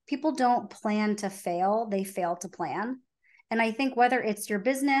people don't plan to fail, they fail to plan. And I think whether it's your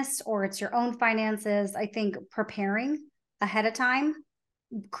business or it's your own finances, I think preparing ahead of time,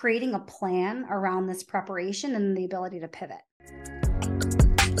 creating a plan around this preparation and the ability to pivot.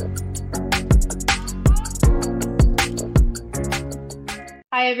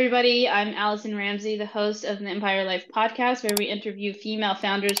 Hi, everybody. I'm Allison Ramsey, the host of the Empire Life podcast, where we interview female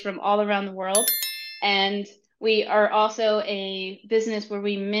founders from all around the world. And we are also a business where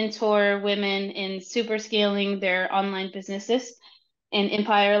we mentor women in super scaling their online businesses in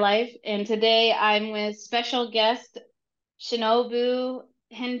Empire Life. And today I'm with special guest Shinobu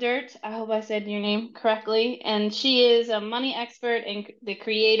Hindert. I hope I said your name correctly. And she is a money expert and the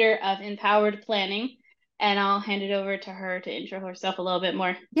creator of Empowered Planning. And I'll hand it over to her to intro herself a little bit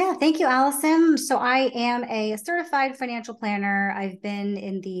more. Yeah, thank you, Allison. So I am a certified financial planner. I've been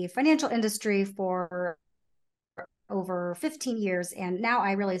in the financial industry for over 15 years, and now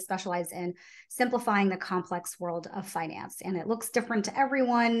I really specialize in simplifying the complex world of finance. And it looks different to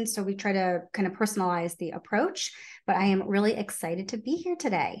everyone, so we try to kind of personalize the approach, but I am really excited to be here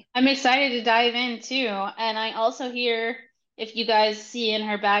today. I'm excited to dive in too. And I also hear, if you guys see in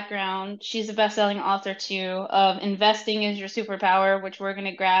her background, she's a best-selling author too of Investing is Your Superpower, which we're going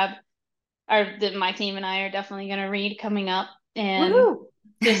to grab, my team and I are definitely going to read coming up. And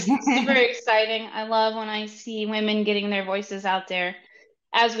just super exciting. I love when I see women getting their voices out there,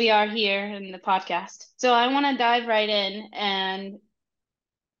 as we are here in the podcast. So I want to dive right in, and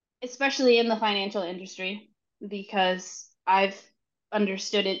especially in the financial industry, because I've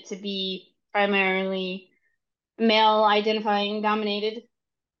understood it to be primarily male identifying dominated.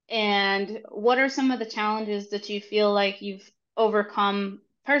 And what are some of the challenges that you feel like you've overcome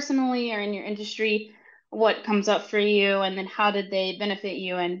personally or in your industry? What comes up for you, and then how did they benefit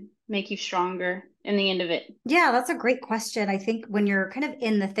you and make you stronger in the end of it? Yeah, that's a great question. I think when you're kind of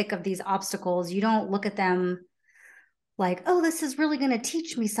in the thick of these obstacles, you don't look at them like, oh, this is really going to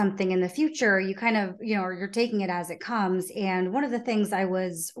teach me something in the future. You kind of, or you're taking it as it comes. And one of the things I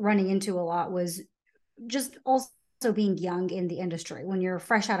was running into a lot was just also being young in the industry. When you're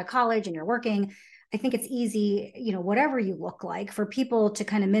fresh out of college and you're working, I think it's easy, whatever you look like, for people to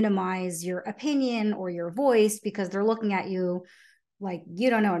kind of minimize your opinion or your voice because they're looking at you like you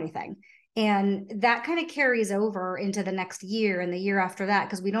don't know anything. And that kind of carries over into the next year and the year after that,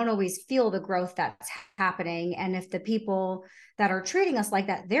 because we don't always feel the growth that's happening. And if the people that are treating us like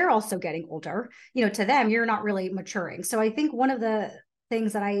that, they're also getting older, to them, you're not really maturing. So I think one of the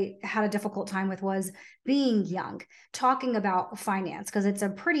things that I had a difficult time with was being young, talking about finance, because it's a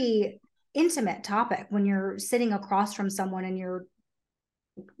pretty intimate topic when you're sitting across from someone and you're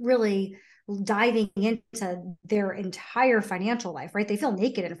really diving into their entire financial life, right? They feel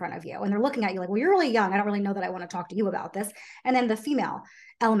naked in front of you and they're looking at you like, well, you're really young. I don't really know that I want to talk to you about this. And then the female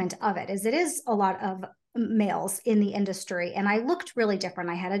element of it is a lot of males in the industry. And I looked really different.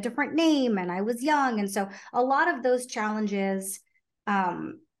 I had a different name and I was young. And so a lot of those challenges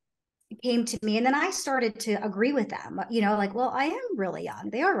came to me, and then I started to agree with them, like, well, I am really young.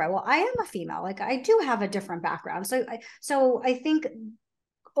 They are right. Well, I am a female. Like I do have a different background. So I think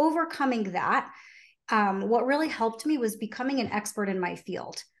overcoming that, what really helped me was becoming an expert in my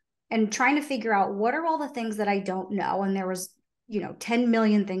field and trying to figure out what are all the things that I don't know. And there was 10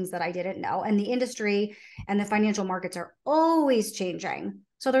 million things that I didn't know. And the industry and the financial markets are always changing.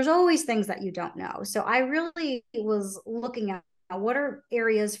 So there's always things that you don't know. So I really was looking at what are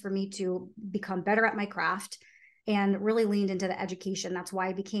areas for me to become better at my craft, and really leaned into the education. That's why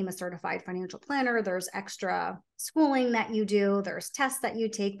I became a certified financial planner. There's extra schooling that you do, there's tests that you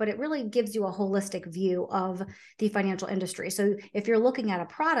take, but it really gives you a holistic view of the financial industry. So if you're looking at a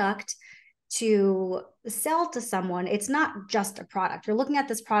product to sell to someone, it's not just a product. You're looking at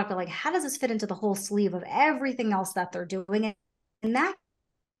this product like, how does this fit into the whole sleeve of everything else that they're doing? And that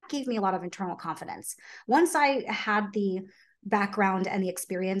gave me a lot of internal confidence. Once I had the background and the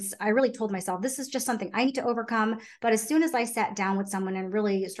experience, I really told myself, this is just something I need to overcome. But as soon as I sat down with someone and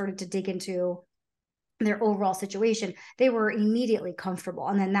really started to dig into their overall situation, they were immediately comfortable.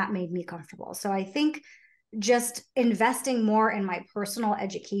 And then that made me comfortable. So I think just investing more in my personal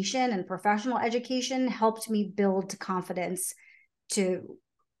education and professional education helped me build confidence to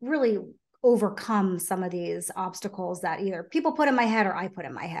really overcome some of these obstacles that either people put in my head or I put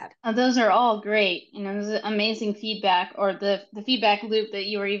in my head. Those are all great. This is amazing feedback, or the feedback loop that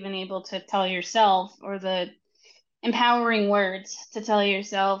you were even able to tell yourself, or the empowering words to tell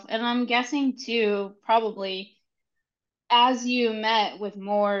yourself. And I'm guessing too, probably as you met with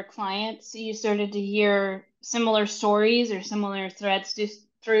more clients, you started to hear similar stories or similar threads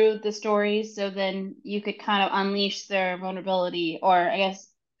through the stories. So then you could kind of unleash their vulnerability, or I guess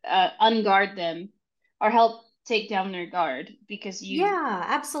unguard them or help take down their guard because you Yeah,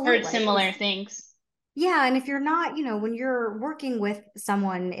 heard absolutely. similar things. Yeah, and if you're not, when you're working with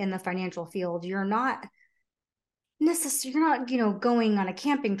someone in the financial field, you're not, going on a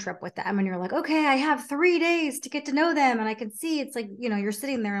camping trip with them and you're like, okay, I have 3 days to get to know them. And I can see it's like, you're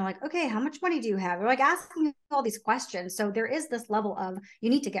sitting there like, okay, how much money do you have? They're like asking all these questions. So there is this level of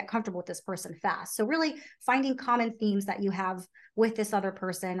you need to get comfortable with this person fast. So really finding common themes that you have with this other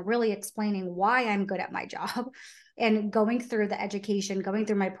person, really explaining why I'm good at my job and going through the education, going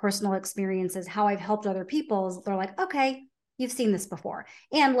through my personal experiences, how I've helped other people. They're like, okay, you've seen this before.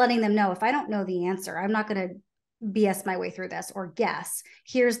 And letting them know if I don't know the answer, I'm not going to BS my way through this or guess.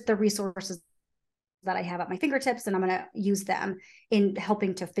 Here's the resources that I have at my fingertips, and I'm going to use them in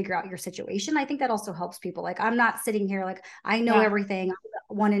helping to figure out your situation. I think that also helps people. Like, I'm not sitting here like I know Yeah. everything,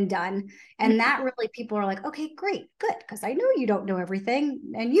 I'm one and done. And that really, people are like, okay, great, good, because I know you don't know everything,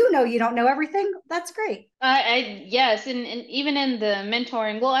 and you don't know everything. That's great. Yes, and even in the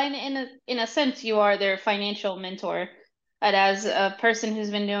mentoring, well, in a sense, you are their financial mentor. But as a person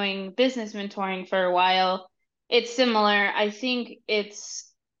who's been doing business mentoring for a while, it's similar. I think it's,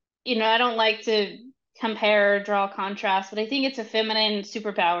 I don't like to compare or draw contrast, but I think it's a feminine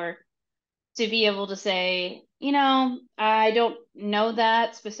superpower to be able to say, I don't know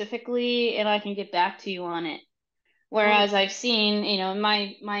that specifically, and I can get back to you on it. Whereas Totally. I've seen, in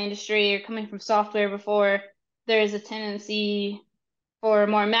my industry or coming from software before, there is a tendency for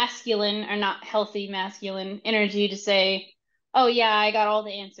more masculine or not healthy masculine energy to say, "Oh yeah, I got all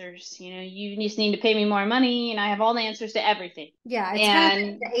the answers. You just need to pay me more money, and I have all the answers to everything." Yeah, it's kind of like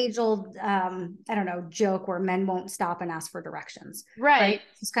And the age-old, I don't know, joke where men won't stop and ask for directions, right? right,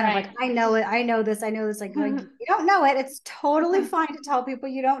 It's kind of like, right. I know it, I know this, I know this. Like you don't know it. It's totally fine to tell people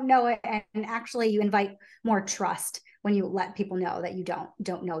you don't know it, and actually, you invite more trust when you let people know that you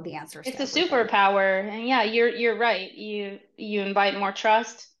don't know the answers It's to a everything. superpower, and yeah, you're right. You invite more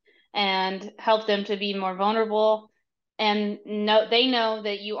trust and help them to be more vulnerable, and they know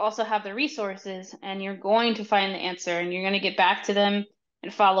that you also have the resources, and you're going to find the answer, and you're going to get back to them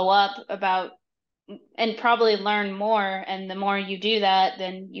and follow up about, and probably learn more. And the more you do that,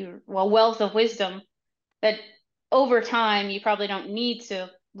 then wealth of wisdom that over time you probably don't need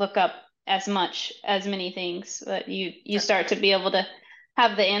to look up as many things, but you Sure. start to be able to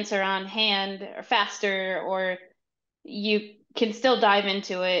have the answer on hand or faster, or you can still dive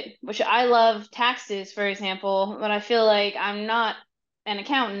into it, which I love taxes, for example, but I feel like I'm not an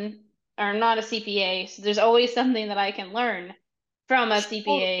accountant or not a CPA, so there's always something that I can learn from a Totally.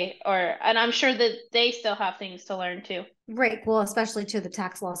 CPA, and I'm sure that they still have things to learn too. Right. Well, especially too, the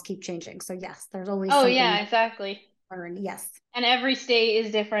tax laws keep changing. So yes, there's always Oh something yeah, to exactly. learn. Yes, And every state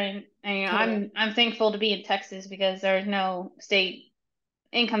is different. And, totally. I'm thankful to be in Texas because there's no state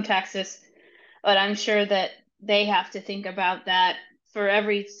income taxes, but I'm sure that they have to think about that for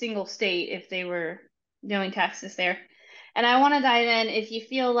every single state if they were doing taxes there. And I want to dive in if you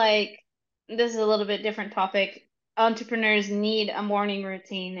feel like this is a little bit different topic. Entrepreneurs need a morning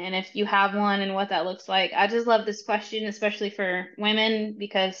routine, and if you have one and what that looks like. I just love this question, especially for women,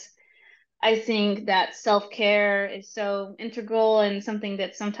 because I think that self-care is so integral and something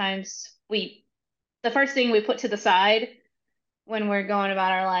that sometimes the first thing we put to the side when we're going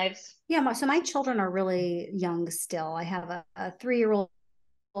about our lives. Yeah. So my children are really young still. I have a 3-year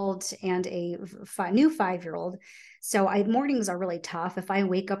old and a new 5-year old. So mornings are really tough. If I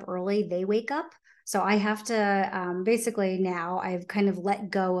wake up early, they wake up. So I have to basically now I've kind of let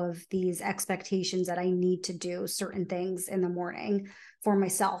go of these expectations that I need to do certain things in the morning for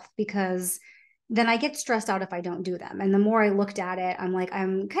myself, because then I get stressed out if I don't do them. And the more I looked at it, I'm like,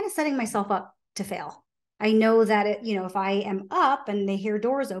 I'm kind of setting myself up to fail. I know that if I am up and they hear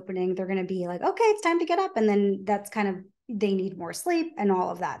doors opening, they're going to be like, okay, it's time to get up. And then that's kind of, they need more sleep and all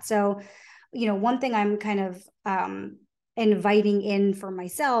of that. So, one thing I'm kind of inviting in for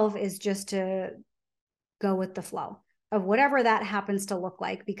myself is just to go with the flow of whatever that happens to look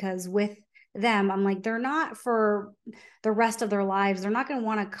like, because with them, I'm like, they're not for the rest of their lives. They're not going to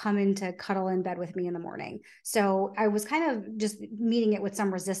want to come in to cuddle in bed with me in the morning. So I was kind of just meeting it with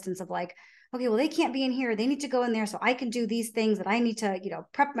some resistance of like, okay, well, they can't be in here. They need to go in there so I can do these things that I need to,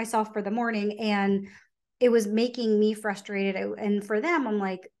 prep myself for the morning. And it was making me frustrated. And for them, I'm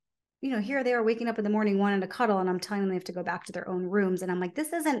like, here they are waking up in the morning wanting to cuddle, and I'm telling them they have to go back to their own rooms. And I'm like,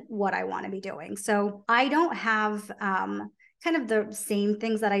 this isn't what I want to be doing. So I don't have kind of the same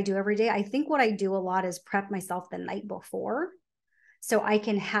things that I do every day. I think what I do a lot is prep myself the night before so I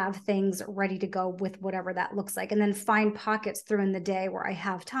can have things ready to go with whatever that looks like. And then find pockets through in the day where I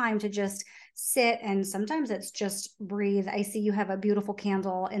have time to just sit, and sometimes it's just breathe. I see you have a beautiful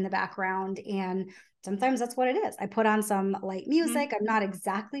candle in the background, and sometimes that's what it is. I put on some light music. Mm-hmm. I'm not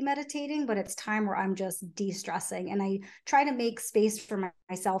exactly meditating, but it's time where I'm just de-stressing. And I try to make space for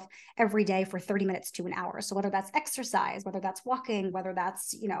myself every day for 30 minutes to an hour. So whether that's exercise, whether that's walking, whether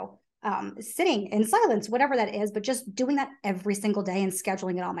that's, sitting in silence, whatever that is, but just doing that every single day and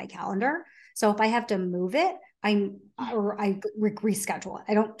scheduling it on my calendar. So if I have to move it, I reschedule it.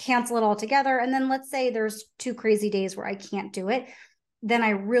 I don't cancel it altogether. And then let's say there's 2 crazy days where I can't do it, then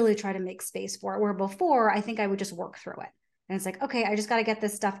I really try to make space for it. Where before, I think I would just work through it. And it's like, okay, I just got to get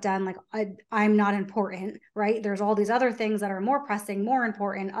this stuff done. Like I'm not important, right? There's all these other things that are more pressing, more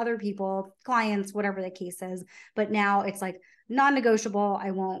important, other people, clients, whatever the case is. But now it's like non-negotiable.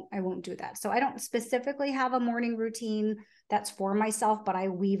 I won't do that. So I don't specifically have a morning routine that's for myself, but I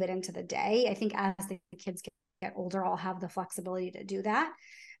weave it into the day. I think as the kids get older, I'll have the flexibility to do that.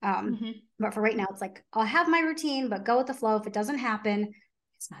 Mm-hmm. But for right now, it's like I'll have my routine, but go with the flow. If it doesn't happen,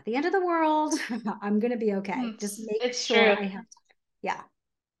 it's not the end of the world. I'm gonna be okay. Just make It's sure true. I have time. Yeah.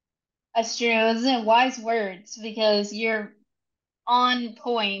 That's true. Those are wise words because you're on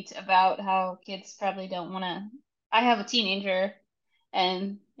point about how kids probably don't want to. I have a teenager,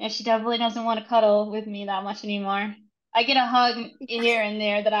 and she definitely doesn't want to cuddle with me that much anymore. I get a hug here and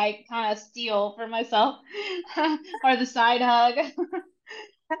there that I kind of steal for myself, or the side hug.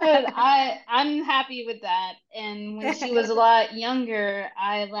 But I'm happy with that. And when she was a lot younger,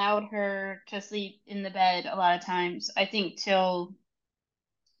 I allowed her to sleep in the bed a lot of times. I think till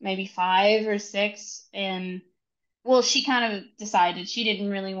maybe 5 or 6, and well, she kind of decided she didn't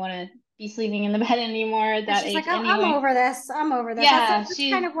really want to be sleeping in the bed anymore at that She's age like, oh, I'm anyway. over this. I'm over this. Yeah, That's kind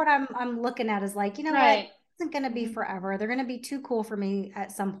she of what I'm looking at is like, you know what? It right. isn't gonna be Mhm. forever. They're gonna be too cool for me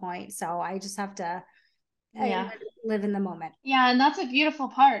at some point. So I just have to Yeah. live in the moment. Yeah, and that's a beautiful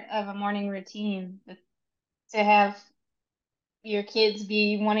part of a morning routine, to have your kids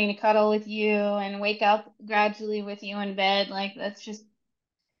be wanting to cuddle with you and wake up gradually with you in bed. Like that's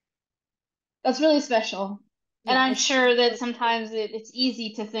really special. And Yeah, I'm it's sure that sometimes it's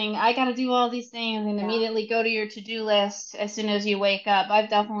easy to think, I got to do all these things and yeah. immediately go to your to-do list as soon as you wake up. I've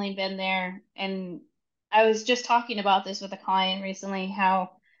definitely been there. And I was just talking about this with a client recently,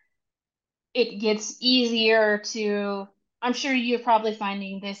 how it gets easier to, I'm sure you're probably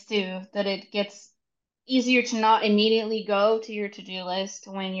finding this too, that it gets easier to not immediately go to your to-do list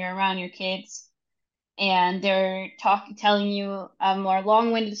when you're around your kids and they're telling you a more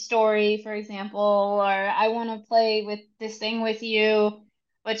long-winded story, for example, or I want to play with this thing with you.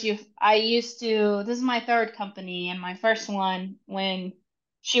 But I used to, this is my third company, and my first one when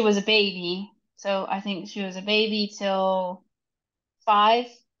she was a baby. So I think she was a baby till 5.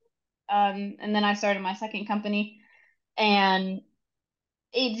 And then I started my second company, and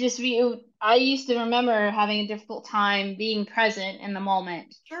I used to remember having a difficult time being present in the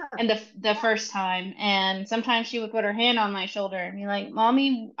moment Sure. and the Yeah. first time. And sometimes she would put her hand on my shoulder and be like,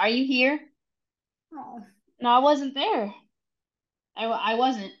 Mommy, are you here? Oh, No, I wasn't there. I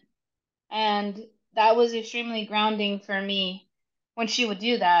wasn't. And that was extremely grounding for me when she would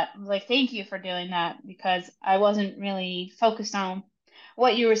do that. I was like, thank you for doing that because I wasn't really focused on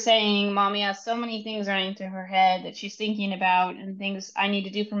what you were saying. Mommy has so many things running through her head that she's thinking about and things I need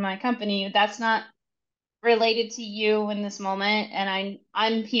to do for my company. That's not related to you in this moment, and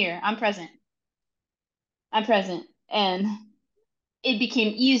I'm here. I'm present. I'm present. And it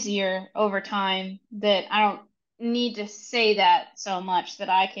became easier over time that I don't need to say that so much that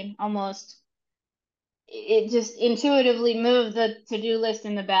I can almost it just intuitively move the to-do list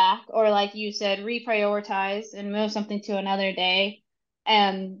in the back, or like you said, reprioritize and move something to another day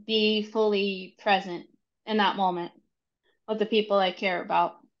and be fully present in that moment with the people I care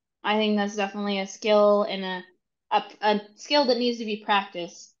about. I think that's definitely a skill and a skill that needs to be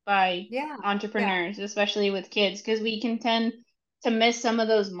practiced by yeah. Yeah. entrepreneurs, especially with kids, because we can tend to miss some of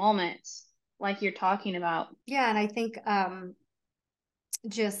those moments like you're talking about. Yeah. And I think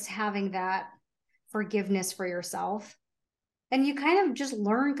just having that forgiveness for yourself, and you kind of just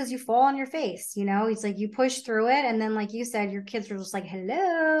learn because you fall on your face, it's like you push through it, and then like you said, your kids are just like,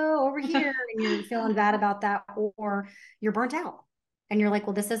 hello, over here, and you're feeling bad about that, or you're burnt out and you're like,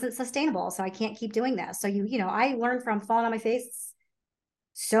 well, this isn't sustainable, so I can't keep doing this. So I learned from falling on my face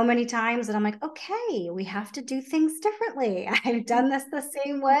so many times that I'm like, okay, we have to do things differently. I've done this the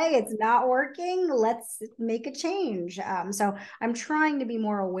same way. It's not working. Let's make a change. So I'm trying to be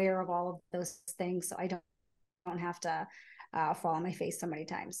more aware of all of those things so I don't have to fall on my face so many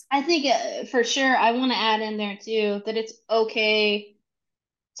times. I think for sure, I want to add in there too that it's okay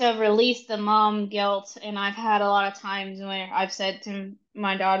to release the mom guilt. And I've had a lot of times where I've said to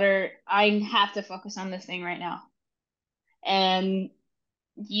my daughter, I have to focus on this thing right now. And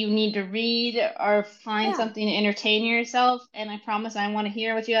you need to read or find Yeah. something to entertain yourself. And I promise I want to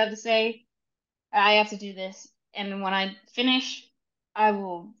hear what you have to say. I have to do this. And when I finish, I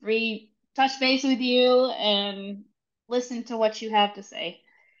will touch base with you and listen to what you have to say.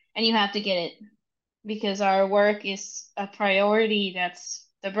 And you have to get it because our work is a priority. That's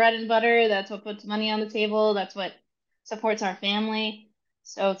the bread and butter. That's what puts money on the table. That's what supports our family.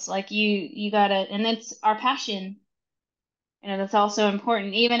 So it's like you gotta, and it's our passion. That's also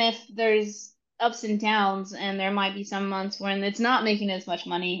important. Even if there's ups and downs, and there might be some months when it's not making as much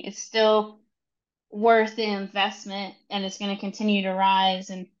money, it's still worth the investment, and it's going to continue to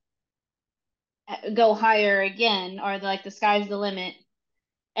rise and go higher again, or like the sky's the limit.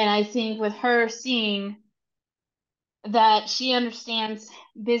 And I think with her seeing that she understands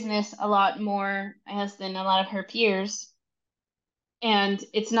business a lot more as than a lot of her peers, and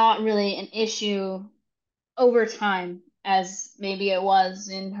it's not really an issue over time as maybe it was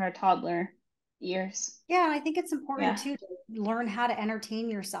in her toddler years. Yeah, and I think it's important Yeah. too to learn how to entertain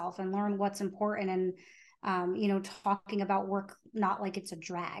yourself and learn what's important and talking about work not like it's a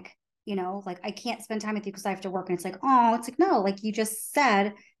drag. Like I can't spend time with you because I have to work. And it's like, oh, it's like, no, like you just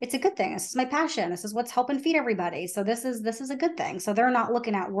said, it's a good thing. This is my passion. This is what's helping feed everybody. So this is a good thing. So they're not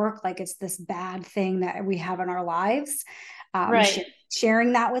looking at work like it's this bad thing that we have in our lives. Right.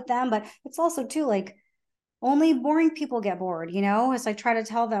 Sharing that with them. But it's also too like only boring people get bored, as I try to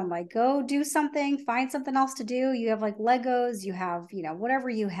tell them, like, go do something, find something else to do. You have like Legos, you have,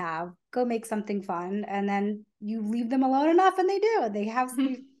 whatever you have, go make something fun. And then you leave them alone enough and they do. They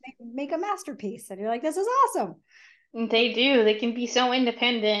make a masterpiece. And you're like, this is awesome. They do. They can be so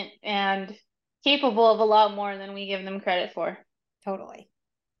independent and capable of a lot more than we give them credit for. Totally.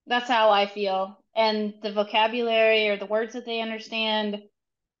 That's how I feel. And the vocabulary or the words that they understand,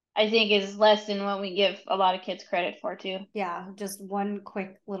 I think, is less than what we give a lot of kids credit for, too. Yeah. Just one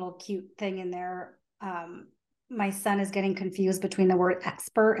quick little cute thing in there. My son is getting confused between the word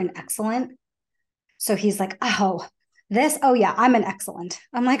expert and excellent. So he's like, oh yeah, I'm an excellent.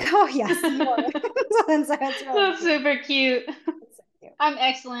 I'm like, oh yes, you are. So it's really That's cute. super cute. It's so cute. I'm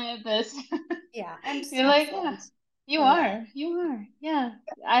excellent at this. Yeah, I'm just You're like, yeah, excellent. you Yeah, are. You are. Yeah.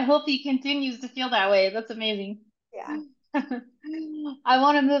 I hope he continues to feel that way. That's amazing. yeah, I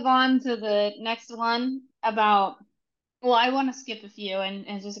want to move on to the next one about, well, I want to skip a few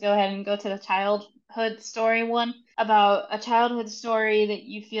and just go ahead and go to the childhood story one about a childhood story that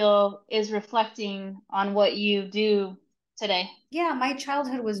you feel is reflecting on what you do today. yeah. My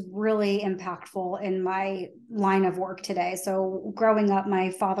childhood was really impactful in my line of work today. So growing up,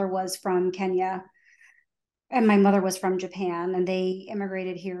 my father was from Kenya and my mother was from Japan, and they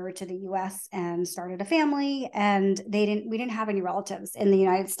immigrated here to the US and started a family, and we didn't have any relatives in the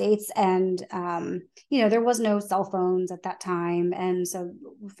United States. And there was no cell phones at that time, and so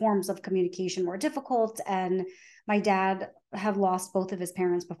forms of communication were difficult. And my dad had lost both of his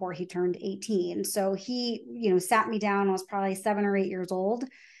parents before he turned 18. So he sat me down. I was probably 7 or 8 years old.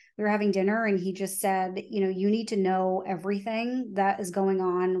 We were having dinner, and he just said, you need to know everything that is going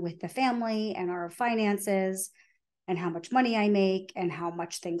on with the family and our finances and how much money I make and how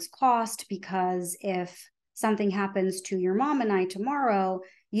much things cost, because if something happens to your mom and I tomorrow,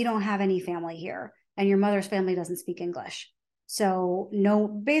 you don't have any family here, and your mother's family doesn't speak English. So no,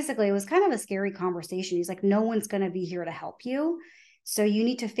 basically it was kind of a scary conversation. He's like, no one's going to be here to help you. So you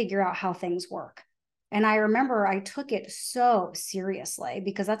need to figure out how things work. And I remember I took it so seriously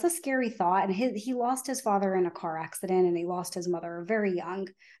because that's a scary thought. And he lost his father in a car accident, and he lost his mother very young,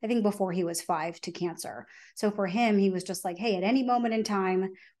 I think before he was 5, to cancer. So for him, he was just like, hey, at any moment in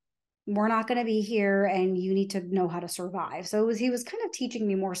time, we're not going to be here and you need to know how to survive. So he was kind of teaching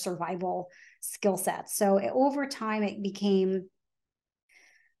me more survival skill sets. So over time, it became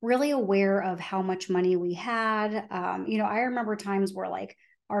really aware of how much money we had. I remember times where like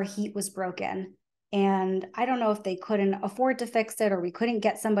our heat was broken, and I don't know if they couldn't afford to fix it or we couldn't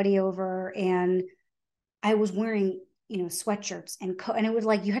get somebody over. And I was wearing, sweatshirts and it was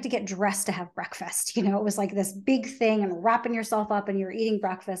like you had to get dressed to have breakfast. It was like this big thing and wrapping yourself up and you're eating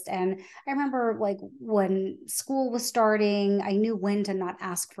breakfast. And I remember like when school was starting, I knew when to not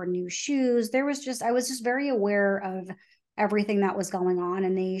ask for new shoes. I was just very aware of everything that was going on,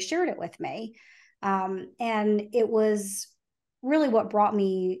 and they shared it with me. And it was really what brought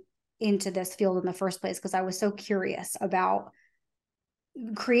me into this field in the first place, because I was so curious about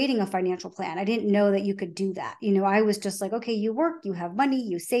creating a financial plan. I didn't know that you could do that. I was just like, okay, you work, you have money,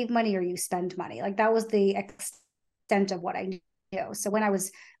 you save money, or you spend money. Like that was the extent of what I knew. So when I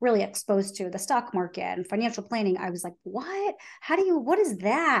was really exposed to the stock market and financial planning, I was like, what is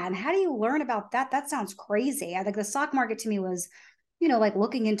that? And how do you learn about that? That sounds crazy. I think the stock market to me was, like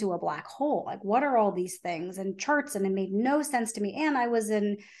looking into a black hole. Like, what are all these things and charts? And it made no sense to me. And I was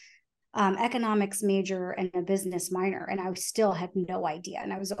an economics major and a business minor, and I still had no idea.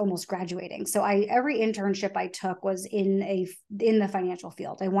 And I was almost graduating. So every internship I took was in the financial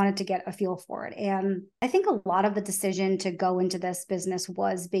field. I wanted to get a feel for it. And I think a lot of the decision to go into this business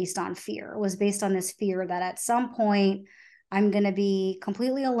was based on fear, was based on this fear that at some point I'm going to be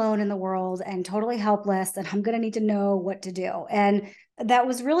completely alone in the world and totally helpless, and I'm going to need to know what to do. And that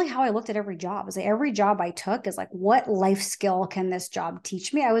was really how I looked at every job. Like every job I took is like, what life skill can this job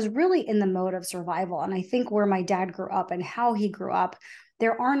teach me? I was really in the mode of survival. And I think where my dad grew up and how he grew up,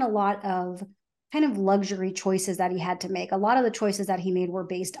 there aren't a lot of kind of luxury choices that he had to make. A lot of the choices that he made were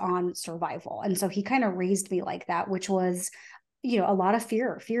based on survival. And so he kind of raised me like that, which was, a lot of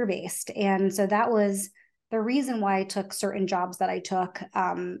fear based. And so that was the reason why I took certain jobs that I took,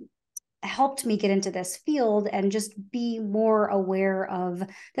 helped me get into this field and just be more aware of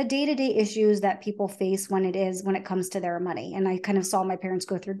the day-to-day issues that people face when it comes to their money. And I kind of saw my parents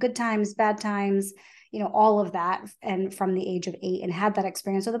go through good times, bad times, all of that, and from the age of 8, and had that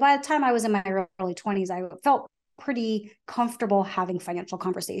experience. So that by the time I was in my early 20s, I felt pretty comfortable having financial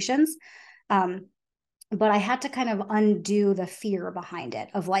conversations. But I had to kind of undo the fear behind it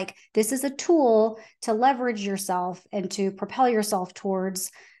of like, this is a tool to leverage yourself and to propel yourself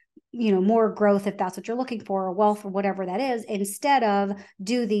towards more growth, if that's what you're looking for, or wealth, or whatever that is, instead of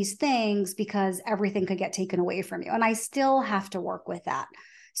do these things because everything could get taken away from you. And I still have to work with that.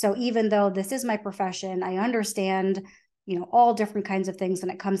 So even though this is my profession, I understand, all different kinds of things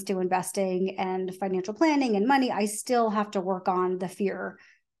when it comes to investing and financial planning and money. I still have to work on the fear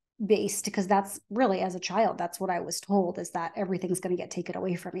based, because that's really, as a child, that's what I was told, is that everything's going to get taken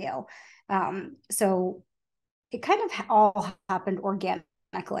away from you. So it kind of all happened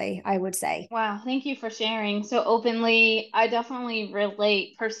organically, I would say. Wow, thank you for sharing so openly. I definitely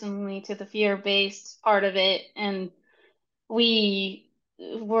relate personally to the fear-based part of it, and we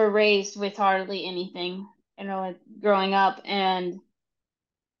were raised with hardly anything, growing up, and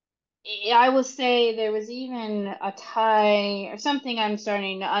I will say there was even a tie or something I'm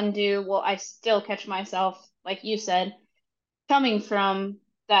starting to undo. Well, I still catch myself, like you said, coming from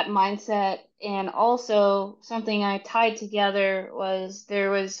that mindset. And also something I tied together was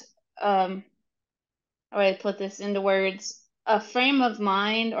there was, how do I put this into words, a frame of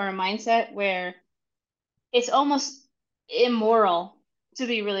mind or a mindset where it's almost immoral to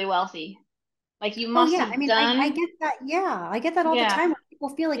be really wealthy. Like you Oh must yeah, I have mean, I done, get that. Yeah, I get that all the yeah, time. Where people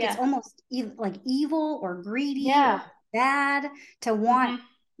feel like it's yeah, almost like evil or greedy or yeah, bad to want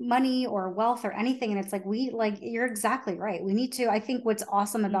hmm, money or wealth or anything. And it's like, you're exactly right. We need to. I think what's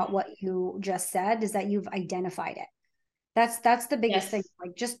awesome about hmm, what you just said is that you've identified it. That's the biggest thing. yes,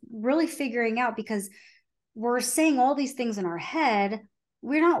 Like just really figuring out, because we're saying all these things in our head.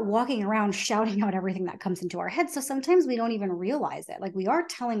 We're not walking around shouting out everything that comes into our head. So sometimes we don't even realize it. Like we are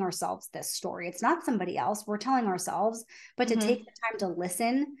telling ourselves this story. It's not somebody else. We're telling ourselves, but to take hmm, the time to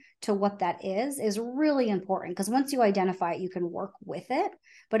listen to what that is really important, because once you identify it, you can work with it.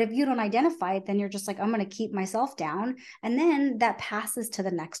 But if you don't identify it, then you're just like, I'm going to keep myself down. And then that passes to the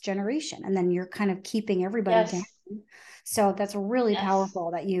next generation. And then you're kind of keeping everybody down. yes, So that's really yes.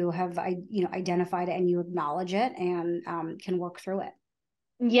 powerful that you have, identified it and you acknowledge it, and can work through it.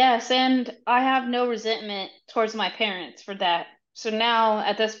 Yes, and I have no resentment towards my parents for that. So now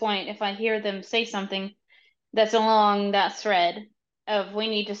at this point, if I hear them say something that's along that thread of we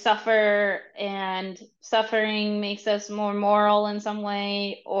need to suffer and suffering makes us more moral in some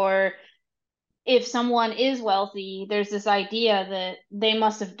way, or if someone is wealthy, there's this idea that they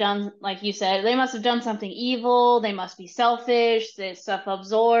must have done, like you said, they must have done something evil, they must be selfish, they're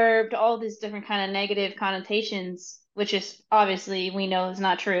self-absorbed, all these different kind of negative connotations, which is obviously we know is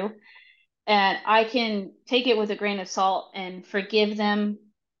not true. And I can take it with a grain of salt and forgive them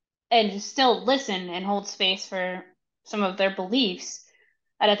and just still listen and hold space for some of their beliefs.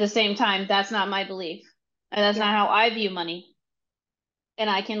 And at the same time, that's not my belief. And that's Yeah, not how I view money. And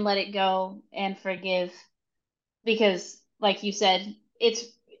I can let it go and forgive because, like you said, it's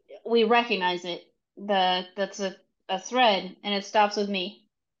we recognize it. That's a thread and it stops with me.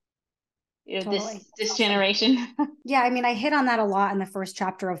 totally. That's This awesome. generation. Yeah, I mean, I hit on that a lot in the first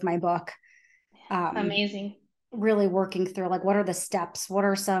chapter of my book. Um, Amazing. Really working through like, what are the steps? What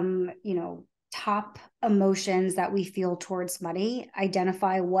are some, top emotions that we feel towards money?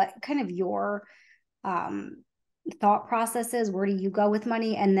 Identify what kind of your um, thought process is. Where do you go with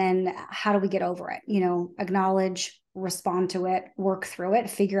money? And then how do we get over it? Acknowledge respond to it, work through it,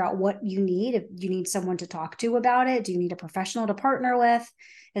 figure out what you need. If you need someone to talk to about it, do you need a professional to partner with?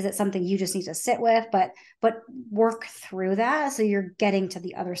 Is it something you just need to sit with? But work through that so you're getting to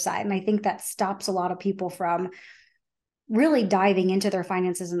the other side. And I think that stops a lot of people from really diving into their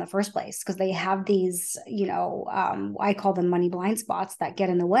finances in the first place because they have these, I call them money blind spots that get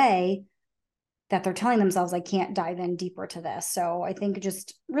in the way, that they're telling themselves I can't dive in deeper to this. So I think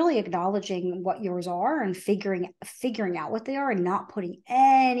just really acknowledging what yours are and figuring out what they are and not putting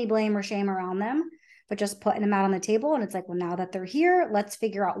any blame or shame around them, but just putting them out on the table. And it's like, well, now that they're here, let's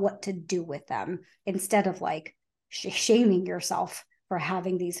figure out what to do with them instead of like shaming yourself for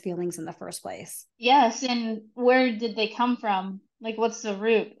having these feelings in the first place. Yes, and where did they come from? Like, what's the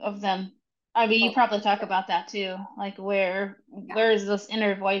root of them? I mean, you Oh, probably talk about that too. Like, yeah. where is this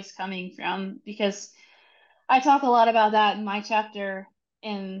inner voice coming from? Because I talk a lot about that in my chapter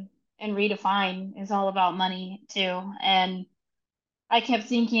in Redefine is all about money too. And I kept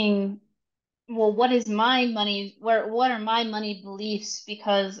thinking, well, what is my money? What are my money beliefs?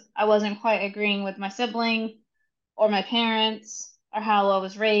 Because I wasn't quite agreeing with my sibling or my parents or how I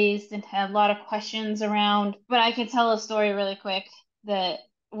was raised and had a lot of questions around. But I can tell a story really quick that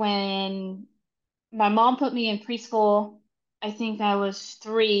when my mom put me in preschool, I think I was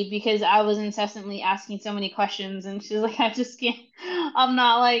 3 because I was incessantly asking so many questions, and she's like, I just can't, I'm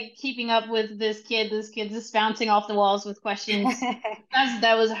not like keeping up with this kid. This kid's just bouncing off the walls with questions.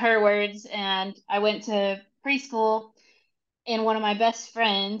 That was her words. And I went to preschool, and one of my best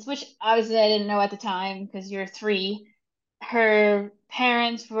friends, which obviously I didn't know at the time because you're 3, her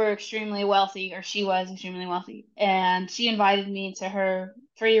parents were extremely wealthy, or she was extremely wealthy, and she invited me to her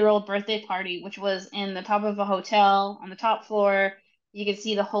 3-year-old birthday party, which was in the top of a hotel on the top floor. You could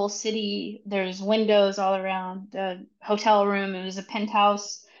see the whole city. There's windows all around the hotel room. It was a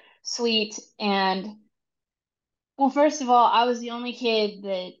penthouse suite. And well, first of all, I was the only kid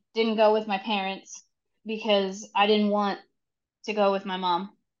that didn't go with my parents because I didn't want to go with my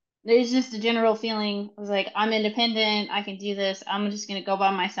mom. There's just a general feeling. I was like, I'm independent. I can do this. I'm just going to go by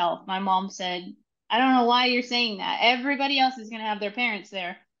myself. My mom said, I don't know why you're saying that. Everybody else is going to have their parents there.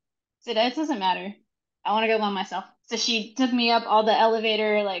 I said, it doesn't matter. I want to go by myself. So she took me up all the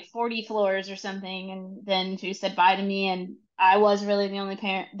elevator, like 40 floors or something. And then she said bye to me. And I was really the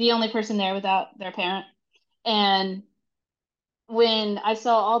only person there without their parent. And when I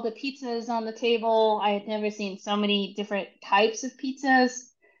saw all the pizzas on the table, I had never seen so many different types of pizzas.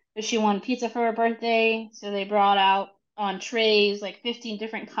 But she wanted pizza for her birthday, so they brought out on trays like 15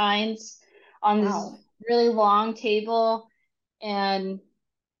 different kinds on this Wow. really long table. And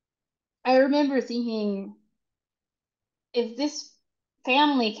I remember thinking, if this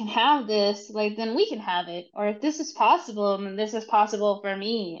family can have this, like, then we can have it. Or if this is possible, then this is possible for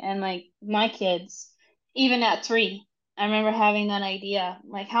me and like my kids, even at 3. I remember having that idea,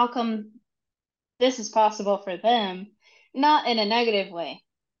 like, how come this is possible for them, not in a negative way.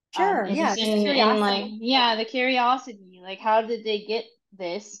 Sure. It's Yeah. just Just in like, curiosity. yeah, the curiosity, like, how did they get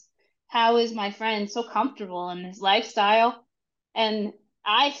this? How is my friend so comfortable in this lifestyle? And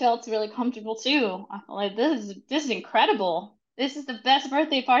I felt really comfortable too. I felt like this is incredible. This is the best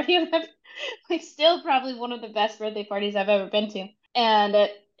birthday party I've ever, like, still probably one of the best birthday parties I've ever been to. And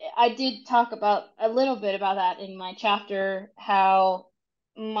I did talk about a little bit about that in my chapter, how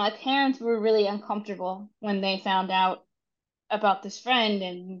my parents were really uncomfortable when they found out about this friend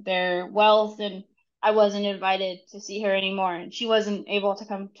and their wealth, and I wasn't invited to see her anymore, and she wasn't able to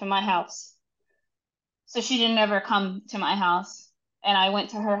come to my house. So she didn't ever come to my house. And I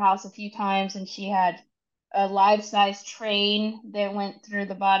went to her house a few times, and she had a life-size train that went through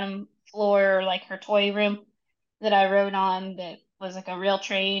the bottom floor, like her toy room that I rode on, that was like a real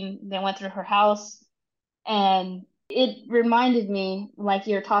train that went through her house. And it reminded me, like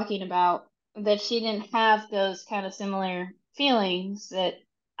you're talking about, that she didn't have those kind of similar feelings, that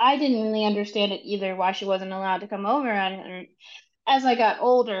I didn't really understand it either, why she wasn't allowed to come over. And as I got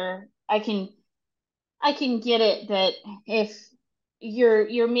older, I can get it that if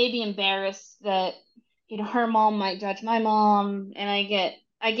you're maybe embarrassed that her mom might judge my mom, and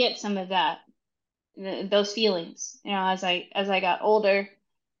I get some of that, those feelings, as I got older,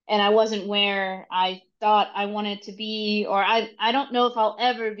 and I wasn't where I thought I wanted to be, or I don't know if I'll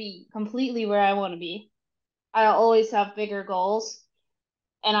ever be completely where I want to be. I'll always have bigger goals,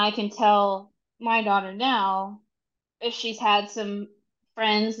 and I can tell my daughter now, if she's had some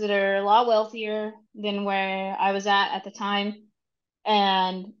friends that are a lot wealthier than where I was at the time,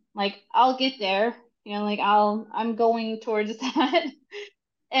 and like, I'll get there, like, I'm going towards that.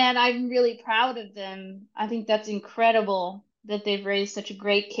 And I'm really proud of them. I think that's incredible that they've raised such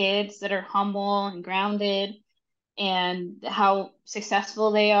great kids that are humble and grounded. and how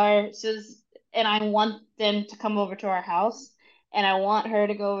successful they are. And I want them to come over to our house, and I want her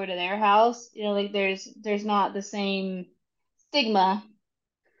to go over to their house. Like there's not the same stigma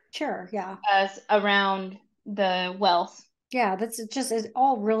Sure. Yeah. as around the wealth. Yeah. That's just, it's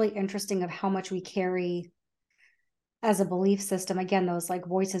all really interesting of how much we carry as a belief system. Again, those like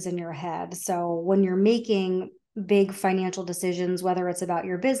voices in your head. So when you're making big financial decisions, whether it's about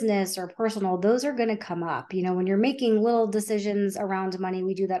your business or personal, those are going to come up. When you're making little decisions around money,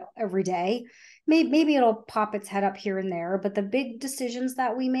 we do that every day. Maybe it'll pop its head up here and there, but the big decisions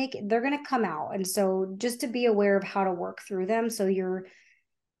that we make, they're going to come out. And so just to be aware of how to work through them. So you're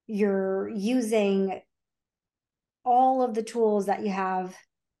using all of the tools that you have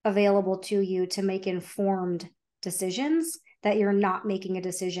available to you to make informed decisions, that you're not making a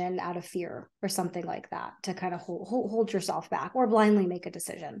decision out of fear or something like that to kind of hold yourself back or blindly make a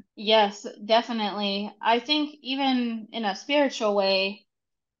decision. Yes, definitely. I think even in a spiritual way,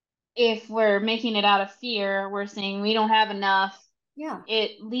 if we're making it out of fear, we're saying we don't have enough. Yeah.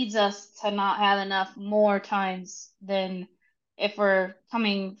 It leads us to not have enough more times than if we're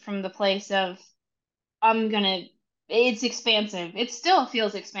coming from the place of I'm gonna, it's expansive. It still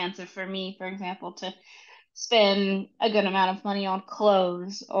feels expansive for me, for example, to spend a good amount of money on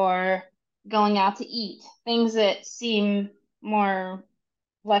clothes or going out to eat, things that seem more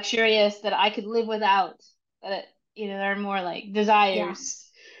luxurious that I could live without, that are more like Yeah. desires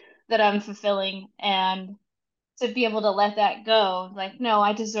that I'm fulfilling, and to be able to let that go, like, no,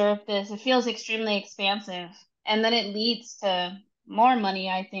 I deserve this. It feels extremely expansive, and then it leads to more money,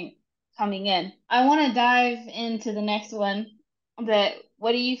 I think, coming in. I want to dive into the next one, but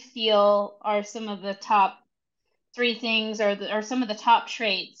what do you feel are some of the top three things, or some of the top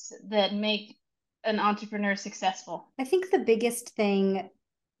traits that make an entrepreneur successful? I think the biggest thing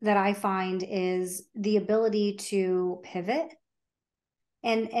that I find is the ability to pivot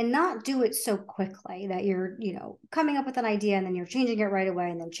and not do it so quickly that you're coming up with an idea and then you're changing it right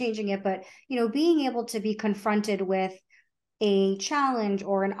away and then changing it, but being able to be confronted with a challenge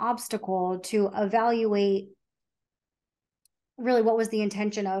or an obstacle to evaluate really what was the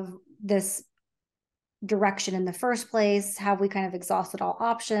intention of this direction in the first place. Have we kind of exhausted all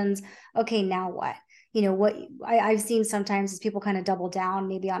options? Okay, now what? What I've seen sometimes is people kind of double down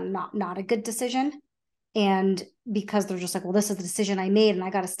maybe on not a good decision, and because they're just like, well, this is the decision I made and I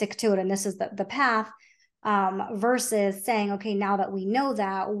got to stick to it and this is the path, versus saying, okay, now that we know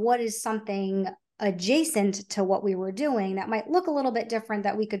that, what is something adjacent to what we were doing that might look a little bit different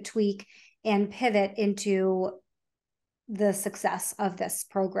that we could tweak and pivot into the success of this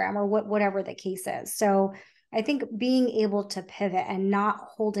program or whatever the case is. So I think being able to pivot and not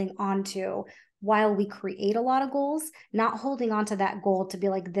holding on to, while we create a lot of goals, not holding on to that goal to be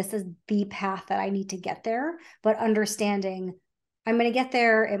like, this is the path that I need to get there, but understanding I'm going to get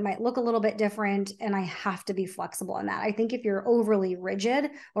there. It might look a little bit different, and I have to be flexible in that. I think if you're overly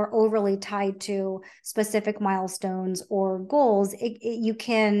rigid or overly tied to specific milestones or goals, you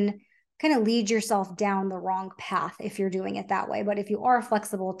can kind of lead yourself down the wrong path if you're doing it that way. But if you are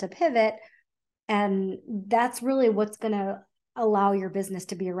flexible to pivot, and that's really what's going to allow your business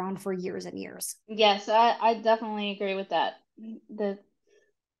to be around for years and years. Yes, I definitely agree with that. The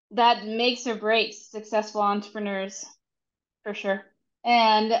That makes or breaks successful entrepreneurs for sure.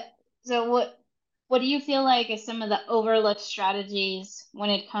 And so what do you feel like is some of the overlooked strategies when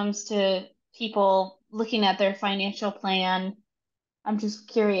it comes to people looking at their financial plan? I'm just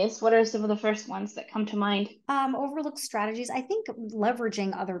curious, what are some of the first ones that come to mind? Overlooked strategies, I think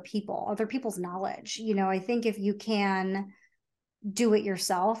leveraging other people's knowledge. I think if you can do it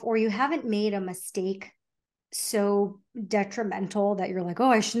yourself, or you haven't made a mistake so detrimental that you're like, oh,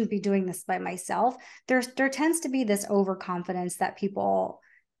 I shouldn't be doing this by myself. There tends to be this overconfidence that people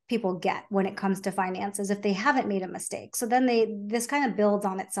get when it comes to finances if they haven't made a mistake. So then this kind of builds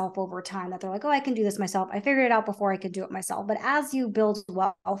on itself over time, that they're like, oh, I can do this myself. I figured it out before I could do it myself. But as you build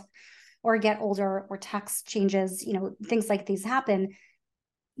wealth or get older, or tax changes, things like these happen,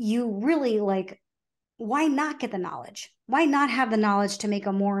 you really like, why not get the knowledge? Why not have the knowledge to make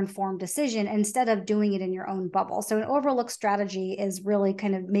a more informed decision instead of doing it in your own bubble? So, an overlooked strategy is really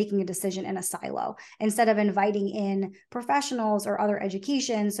kind of making a decision in a silo instead of inviting in professionals or other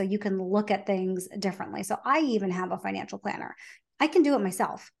education so you can look at things differently. So, I even have a financial planner. I can do it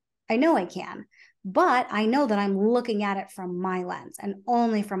myself. I know I can, but I know that I'm looking at it from my lens and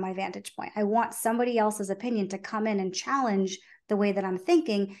only from my vantage point. I want somebody else's opinion to come in and challenge the way that I'm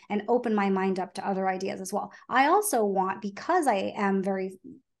thinking and open my mind up to other ideas as well. I also want, because I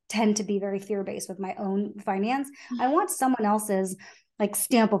tend to be very fear-based with my own finance, I want someone else's like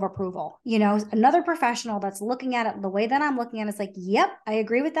stamp of approval. You know, another professional that's looking at it the way that I'm looking at it is like, yep, I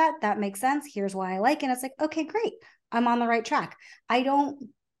agree with that. That makes sense. Here's why I like it. And it's like, okay, great. I'm on the right track.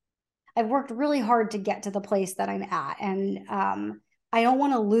 I've worked really hard to get to the place that I'm at. And I don't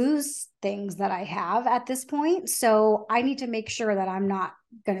want to lose things that I have at this point. So I need to make sure that I'm not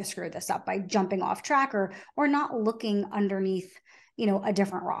going to screw this up by jumping off track or not looking underneath, you know, a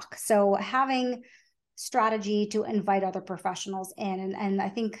different rock. So having strategy to invite other professionals in. And I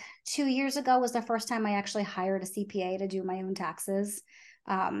think 2 years ago was the first time I actually hired a CPA to do my own taxes.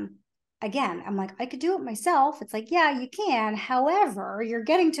 Again, I'm like, I could do it myself. It's like, yeah, you can. However, you're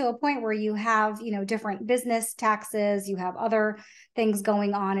getting to a point where you have, you know, different business taxes, you have other things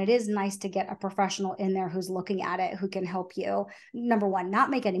going on. It is nice to get a professional in there who's looking at it, who can help you, number one, not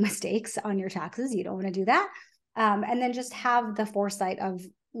make any mistakes on your taxes. You don't want to do that. And then just have the foresight of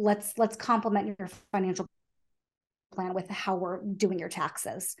let's complement your financial plan with how we're doing your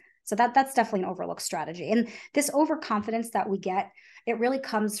taxes. So that's definitely an overlooked strategy. And this overconfidence that we get, it really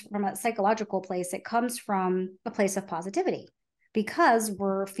comes from a psychological place. It comes from a place of positivity because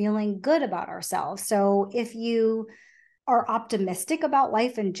we're feeling good about ourselves. So if you are optimistic about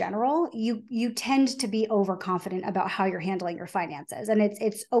life in general, you tend to be overconfident about how you're handling your finances. And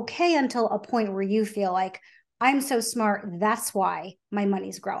it's okay until a point where you feel like, I'm so smart, that's why my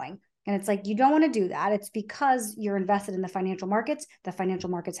money's growing. And it's like, you don't want to do that. It's because you're invested in the financial markets. The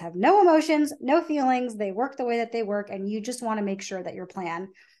financial markets have no emotions, no feelings. They work the way that they work. And you just want to make sure that your plan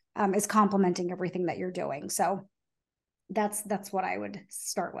is complementing everything that you're doing. So that's what I would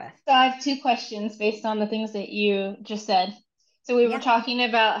start with. So I have two questions based on the things that you just said. So we were Yeah. talking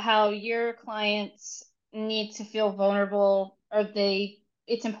about how your clients need to feel vulnerable, or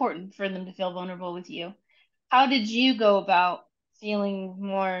it's important for them to feel vulnerable with you. How did you go about feeling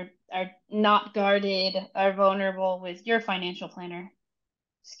more or not guarded or vulnerable with your financial planner?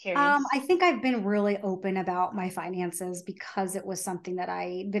 Just curious. I think I've been really open about my finances because it was something that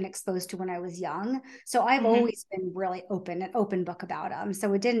I'd been exposed to when I was young. So I've Mm-hmm. always been really open, an open book about them.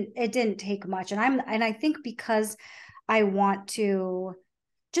 So it didn't take much. And I think because I want to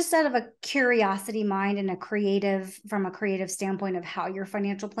just out of a curiosity mind and from a creative standpoint of how you're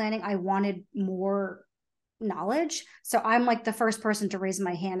financial planning, I wanted more knowledge. So I'm like the first person to raise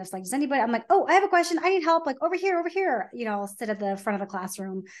my hand. It's like, does anybody? I'm like, oh, I have a question. I need help. Like over here, over here. You know, I'll sit at the front of the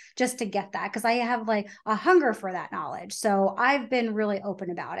classroom just to get that because I have like a hunger for that knowledge. So I've been really open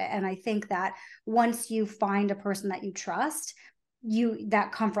about it. And I think that once you find a person that you trust,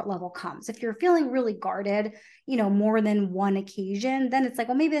 that comfort level comes. If you're feeling really guarded, you know, more than one occasion, then it's like,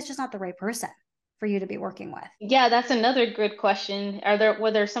 well, maybe that's just not the right person for you to be working with. Yeah, that's another good question. Were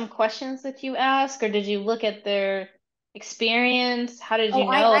there some questions that you asked, or did you look at their experience? How did Oh, you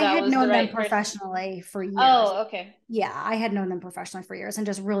know I that had was the known them right person? professionally for years. Oh, okay. Yeah, I had known them professionally for years and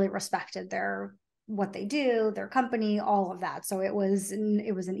just really respected their what they do, their company, all of that. So it was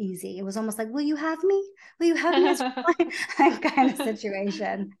an easy. It was almost like, will you have me? Will you have me as your client? kind of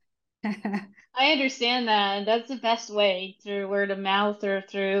situation. I understand that. And that's the best way, through word of mouth or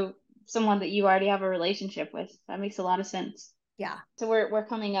through someone that you already have a relationship with. That makes a lot of sense. Yeah. So we're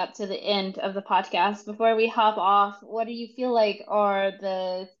coming up to the end of the podcast. Before we hop off, what do you feel like are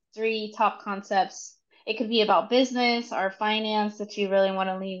the three top concepts? It could be about business or finance that you really want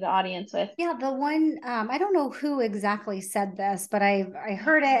to leave the audience with. Yeah, the one I don't know who exactly said this, but I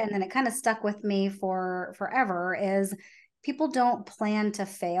heard it and then it kind of stuck with me for forever is people don't plan to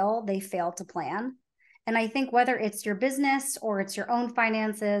fail, they fail to plan. And I think whether it's your business or it's your own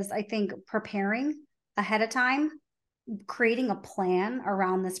finances, I think preparing ahead of time, creating a plan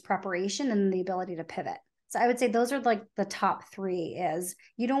around this preparation and the ability to pivot. So I would say those are like the top three is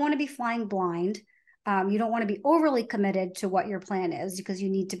you don't want to be flying blind. You don't want to be overly committed to what your plan is because you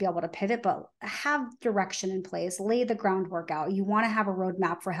need to be able to pivot, but have direction in place, lay the groundwork out. You want to have a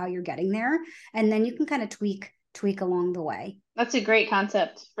roadmap for how you're getting there. And then you can kind of tweak along the way. That's a great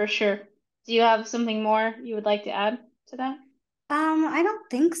concept for sure. Do you have something more you would like to add to that? I don't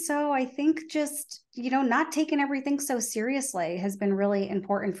think so. I think just, you know, not taking everything so seriously has been really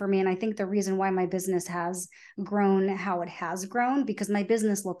important for me. And I think the reason why my business has grown how it has grown, because my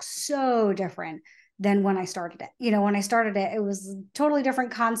business looks so different than when I started it. You know, when I started it, it was totally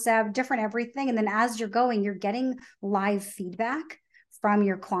different concept, different everything. And then as you're going, you're getting live feedback from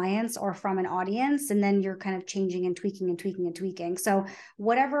your clients or from an audience, and then you're kind of changing and tweaking and tweaking and tweaking. So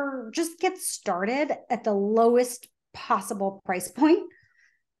whatever, just get started at the lowest possible price point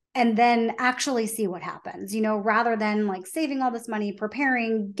and then actually see what happens, rather than like saving all this money,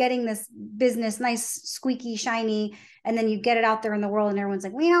 preparing, getting this business nice, squeaky, shiny, and then you get it out there in the world and everyone's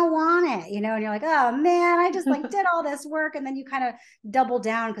like, we don't want it, and you're like, oh man, I just like did all this work. And then you kind of double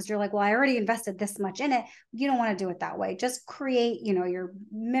down because you're like, well, I already invested this much in it. You don't want to do it that way. Just create, your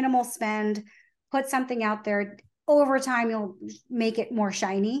minimal spend, put something out there. Over time, you'll make it more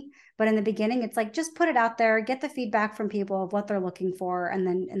shiny. But in the beginning, it's like just put it out there, get the feedback from people of what they're looking for, and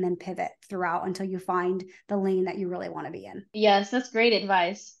then pivot throughout until you find the lane that you really want to be in. Yes, that's great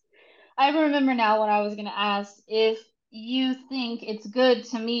advice. I remember now what I was going to ask. If you think it's good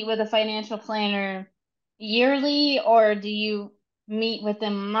to meet with a financial planner yearly, or do you meet with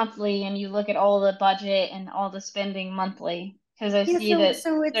them monthly and you look at all the budget and all the spending monthly? Because I Yeah, see so that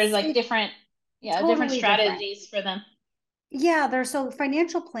so there's like it's different, yeah, different totally different. strategies for them. Yeah, there's so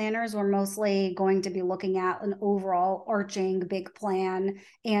financial planners are mostly going to be looking at an overall arching big plan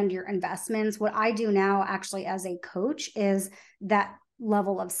and your investments. What I do now, actually, as a coach, is that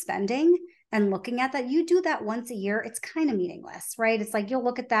level of spending and looking at that. You do that once a year, it's kind of meaningless, right? It's like you'll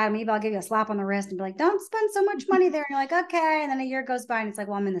look at that, and maybe I'll give you a slap on the wrist and be like, don't spend so much money there. And you're like, okay. And then a year goes by, and it's like,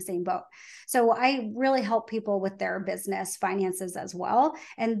 well, I'm in the same boat. So I really help people with their business finances as well.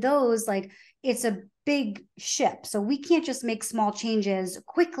 And those, like, it's a big ship. So we can't just make small changes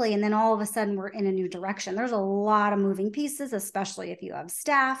quickly and then all of a sudden we're in a new direction. There's a lot of moving pieces, especially if you have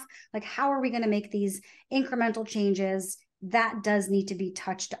staff. Like, how are we going to make these incremental changes? That does need to be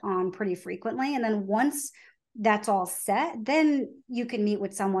touched on pretty frequently. And then once that's all set, then you can meet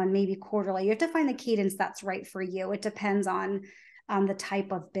with someone maybe quarterly. You have to find the cadence that's right for you. It depends on the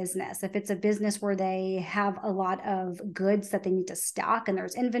type of business. If it's a business where they have a lot of goods that they need to stock and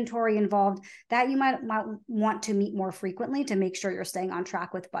there's inventory involved, that you might want to meet more frequently to make sure you're staying on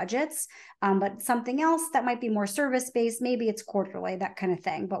track with budgets. But something else that might be more service-based, maybe it's quarterly, that kind of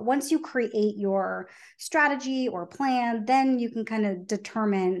thing. But once you create your strategy or plan, then you can kind of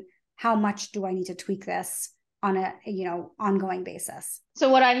determine how much do I need to tweak this on a ongoing basis. So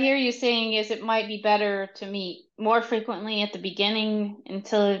what I hear you saying is it might be better to meet more frequently at the beginning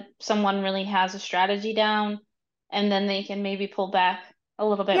until someone really has a strategy down, and then they can maybe pull back a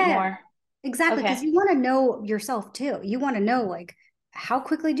little bit Yeah, more. exactly, Okay. because you want to know yourself too. You want to know, like, how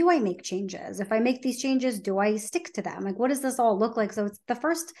quickly do I make changes? If I make these changes, do I stick to them? Like, what does this all look like? So it's the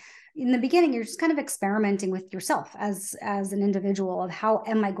first, in the beginning, you're just kind of experimenting with yourself as an individual of how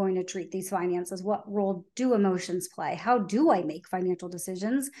am I going to treat these finances? What role do emotions play? How do I make financial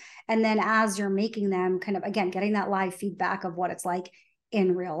decisions? And then as you're making them, kind of again getting that live feedback of what it's like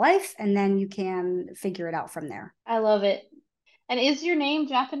in real life, and then you can figure it out from there. I love it. And is your name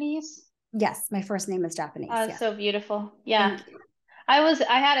Japanese? Yes, my first name is Japanese. Yes. So beautiful. Yeah. Thank you.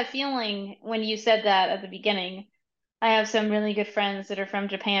 I had a feeling when you said that at the beginning. I have some really good friends that are from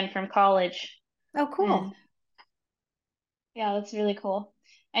Japan from college. Oh, And cool. yeah, that's really cool.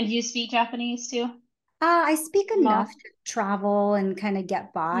 And do you speak Japanese too? I speak enough Small. to travel and kind of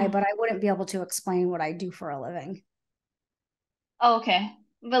get by, Hmm. but I wouldn't be able to explain what I do for a living. Oh, okay.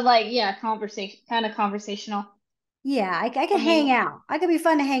 But like, yeah, conversation, kind of conversational. Yeah, I I could hang mean, out. I could be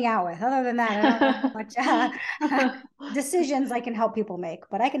fun to hang out with. Other than that, I don't know how much decisions I can help people make,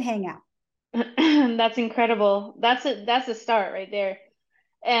 but I can hang out. that's incredible. That's a start right there.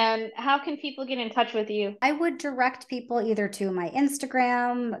 And how can people get in touch with you? I would direct people either to my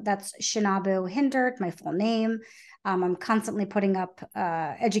Instagram, that's Shinobu Hindert, my full name. I'm constantly putting up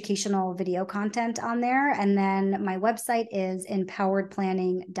educational video content on there. And then my website is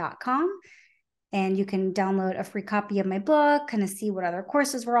empoweredplanning.com. And you can download a free copy of my book, kind of see what other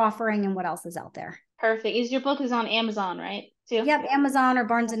courses we're offering and what else is out there. Perfect. Is your book is on Amazon, right? Too? Yep, Amazon or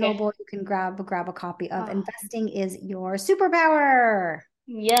Barnes and Okay. Noble, you can grab a copy of Oh, Investing is Your Superpower.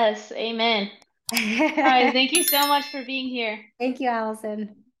 yes. Amen. All right. Thank you so much for being here. Thank you,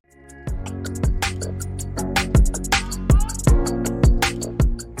 Allison.